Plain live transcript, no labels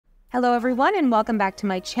Hello everyone and welcome back to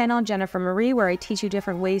my channel, Jennifer Marie, where I teach you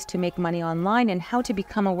different ways to make money online and how to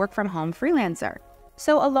become a work-from-home freelancer.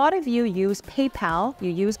 So a lot of you use PayPal.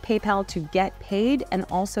 You use PayPal to get paid and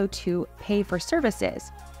also to pay for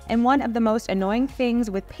services. And one of the most annoying things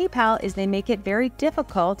with PayPal is they make it very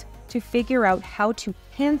difficult to figure out how to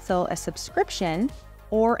cancel a subscription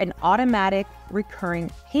or an automatic recurring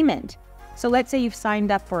payment. So let's say you've signed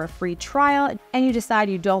up for a free trial and you decide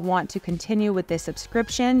you don't want to continue with this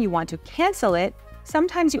subscription, you want to cancel it.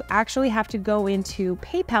 Sometimes you actually have to go into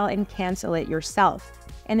PayPal and cancel it yourself,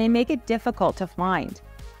 and they make it difficult to find.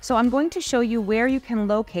 So I'm going to show you where you can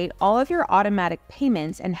locate all of your automatic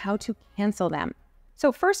payments and how to cancel them.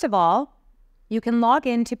 So first of all, you can log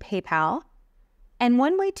into PayPal, and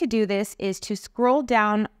one way to do this is to scroll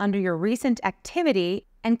down under your recent activity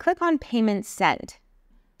and click on Payment Sent.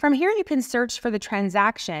 From here, you can search for the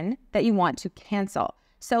transaction that you want to cancel.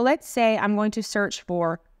 So let's say I'm going to search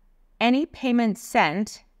for any payment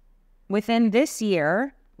sent within this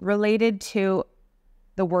year related to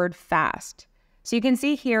the word fast. So you can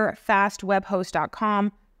see here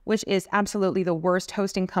fastwebhost.com, which is absolutely the worst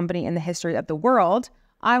hosting company in the history of the world.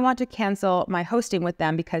 I want to cancel my hosting with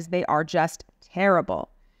them because they are just terrible.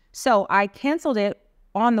 So I canceled it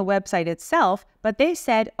on the website itself, but they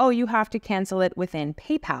said, oh, you have to cancel it within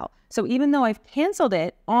PayPal. So even though I've canceled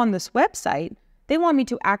it on this website, they want me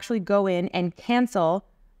to actually go in and cancel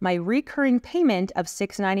my recurring payment of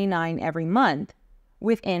 $6.99 every month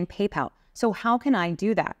within PayPal. So how can I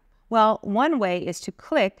do that? Well, one way is to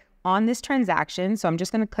click on this transaction. So I'm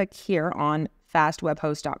just going to click here on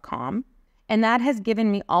fastwebhost.com, and that has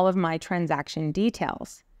given me all of my transaction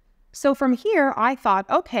details. So from here, I thought,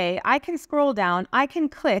 okay, I can scroll down, I can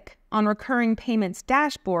click on Recurring Payments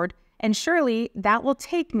Dashboard, and surely that will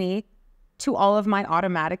take me to all of my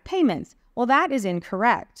automatic payments. Well, that is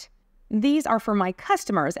incorrect. These are for my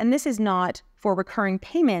customers, and this is not for recurring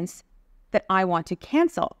payments that I want to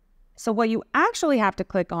cancel. So what you actually have to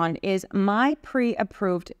click on is My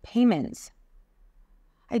Pre-Approved Payments.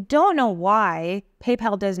 I don't know why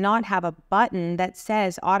PayPal does not have a button that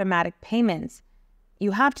says Automatic Payments.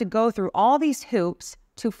 You have to go through all these hoops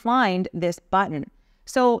to find this button.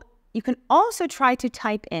 So you can also try to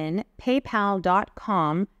type in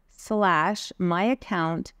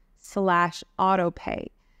paypal.com/myaccount/autopay.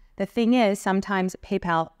 The thing is, sometimes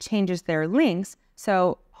PayPal changes their links,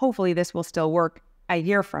 so hopefully this will still work a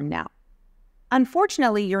year from now.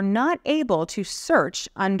 Unfortunately, you're not able to search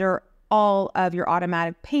under all of your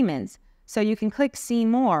automatic payments, so you can click See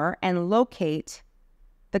More and locate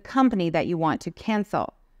the company that you want to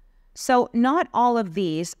cancel. So not all of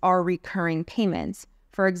these are recurring payments.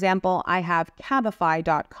 For example, I have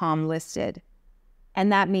Cabify.com listed, and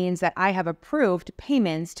that means that I have approved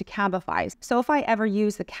payments to Cabify. So if I ever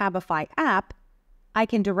use the Cabify app, I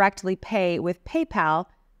can directly pay with PayPal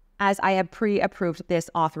as I have pre-approved this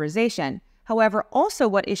authorization. However, also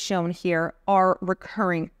what is shown here are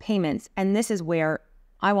recurring payments, and this is where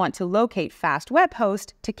I want to locate Fast Web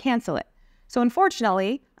Host to cancel it. So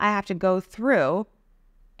unfortunately, I have to go through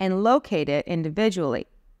and locate it individually.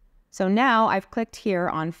 So now I've clicked here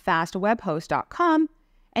on fastwebhost.com,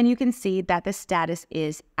 and you can see that the status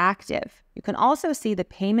is active. You can also see the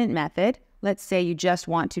payment method. Let's say you just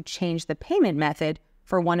want to change the payment method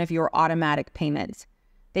for one of your automatic payments.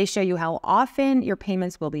 They show you how often your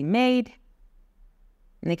payments will be made,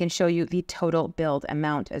 and they can show you the total billed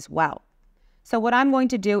amount as well. So what I'm going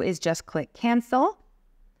to do is just click Cancel.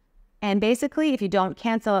 And basically, if you don't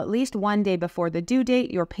cancel at least one day before the due date,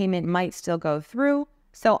 your payment might still go through.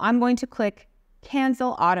 So I'm going to click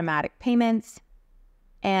Cancel Automatic Payments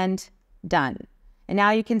and Done. And now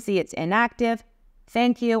you can see it's inactive.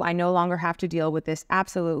 Thank you. I no longer have to deal with this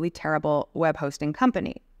absolutely terrible web hosting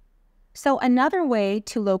company. So another way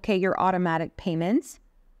to locate your automatic payments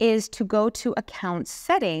is to go to Account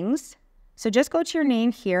Settings. So just go to your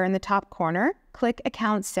name here in the top corner, click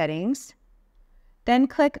Account Settings. Then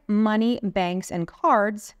click Money, Banks, and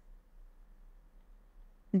Cards.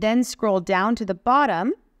 Then scroll down to the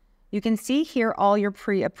bottom. You can see here all your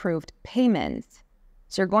pre-approved payments.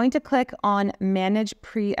 So you're going to click on Manage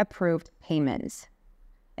Pre-Approved Payments.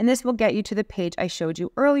 And this will get you to the page I showed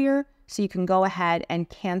you earlier, so you can go ahead and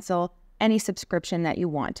cancel any subscription that you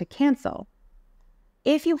want to cancel.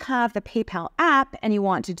 If you have the PayPal app and you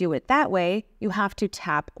want to do it that way, you have to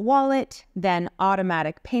tap Wallet, then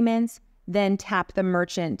Automatic Payments, then tap the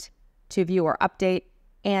merchant to view or update,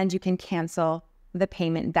 and you can cancel the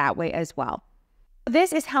payment that way as well.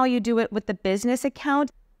 This is how you do it with the business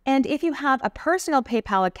account. And if you have a personal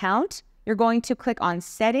PayPal account, you're going to click on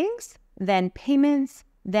Settings, then Payments,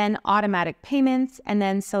 then automatic payments, and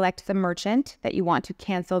then select the merchant that you want to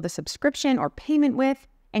cancel the subscription or payment with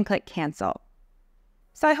and click cancel.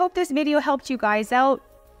 So I hope this video helped you guys out.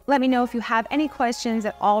 Let me know if you have any questions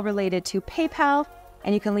at all related to PayPal,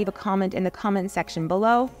 and you can leave a comment in the comment section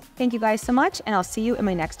below. Thank you guys so much, and I'll see you in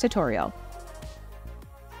my next tutorial.